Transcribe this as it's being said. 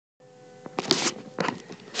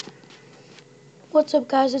What's up,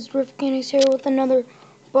 guys? It's Phoenix here with another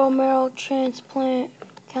bone marrow transplant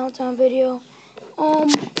countdown video.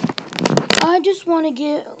 I just want to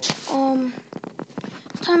get time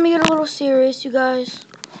to get a little serious, you guys.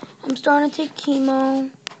 I'm starting to take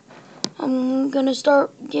chemo. I'm gonna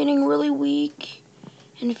start getting really weak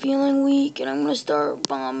and feeling weak, and I'm gonna start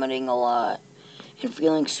vomiting a lot and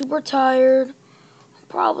feeling super tired. I'm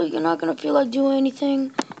probably not gonna feel like doing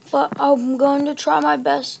anything, but I'm going to try my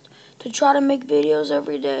best to try to make videos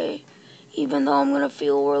every day, even though I'm gonna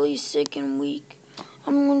feel really sick and weak.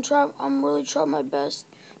 I'm really try my best.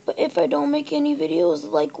 But if I don't make any videos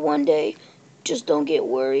like one day, just don't get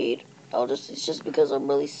worried. It's just because I'm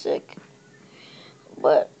really sick.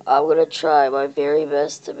 But I'm gonna try my very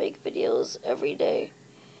best to make videos every day,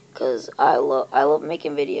 cause I love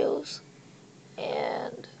making videos,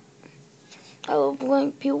 and I love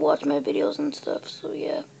when people watch my videos and stuff. So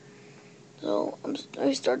yeah. So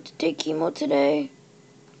I start to take chemo today.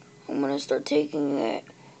 I'm gonna start taking it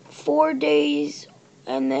 4 days,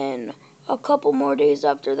 and then a couple more days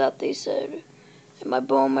after that, they said. And my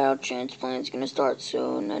bone marrow transplant is gonna start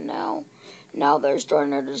soon. And now they're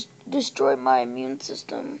starting to destroy my immune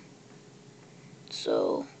system.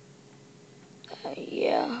 So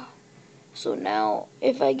yeah. So now,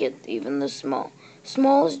 if I get even the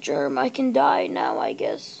smallest germ, I can die now, I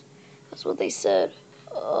guess. That's what they said.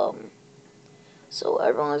 So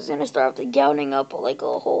everyone's gonna start gowning up like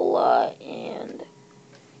a whole lot, and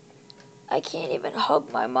I can't even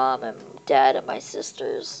hug my mom and dad and my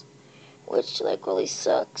sisters, which like really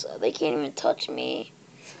sucks. They can't even touch me.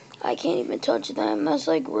 I can't even touch them. That's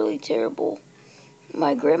like really terrible.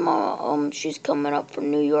 My grandma, she's coming up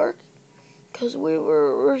from New York, cause we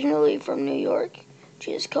were originally from New York.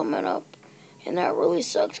 She's coming up, and that really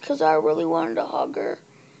sucks, cause I really wanted to hug her,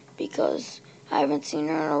 because I haven't seen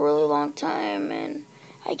her in a really long time, and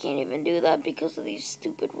I can't even do that because of these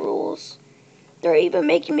stupid rules. They're even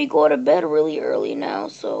making me go to bed really early now,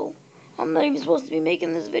 so I'm not even supposed to be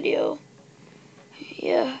making this video.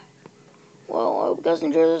 Yeah. Well, I hope you guys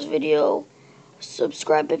enjoyed this video.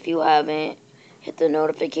 Subscribe if you haven't. Hit the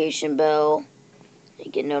notification bell. You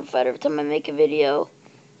get notified every time I make a video.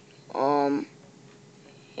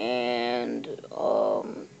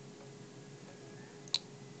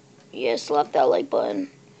 Yeah, slap that like button.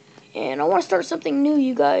 And I want to start something new,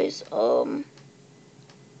 you guys. I'm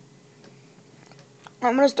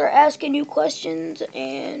gonna start asking you questions,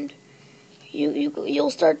 and you'll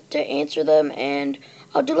start to answer them, and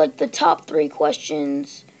I'll do like the top 3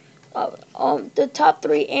 questions, the top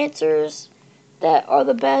 3 answers that are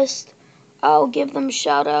the best. I'll give them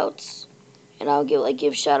shout outs, and I'll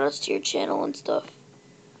give shout outs to your channel and stuff.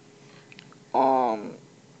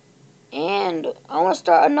 And I want to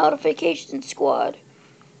start a notification squad.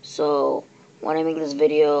 So when I make this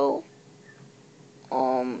video,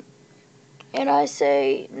 and I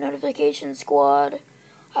say notification squad,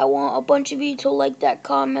 I want a bunch of you to like that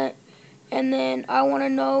comment, and then I want to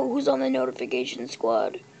know who's on the notification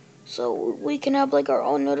squad, so we can have like our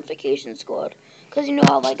own notification squad. Cause you know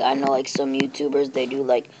how like I know like some YouTubers, they do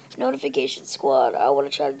like notification squad. I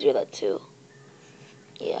want to try to do that too.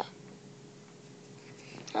 Yeah,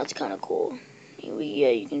 that's kind of cool. Yeah,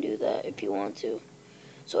 you can do that if you want to.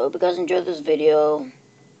 So I hope you guys enjoyed this video.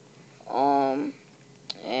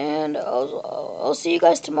 And I'll see you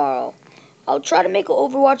guys tomorrow. I'll try to make an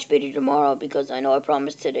Overwatch video tomorrow, because I know I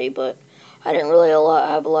promised today, but I didn't really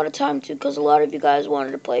have a lot of time to, because a lot of you guys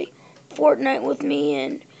wanted to play Fortnite with me,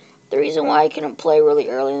 and the reason why I couldn't play really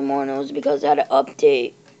early in the morning was because I had to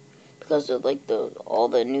update, because of like all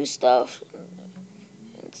the new stuff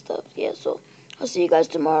and stuff. Yeah, so I'll see you guys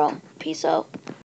tomorrow. Peace out.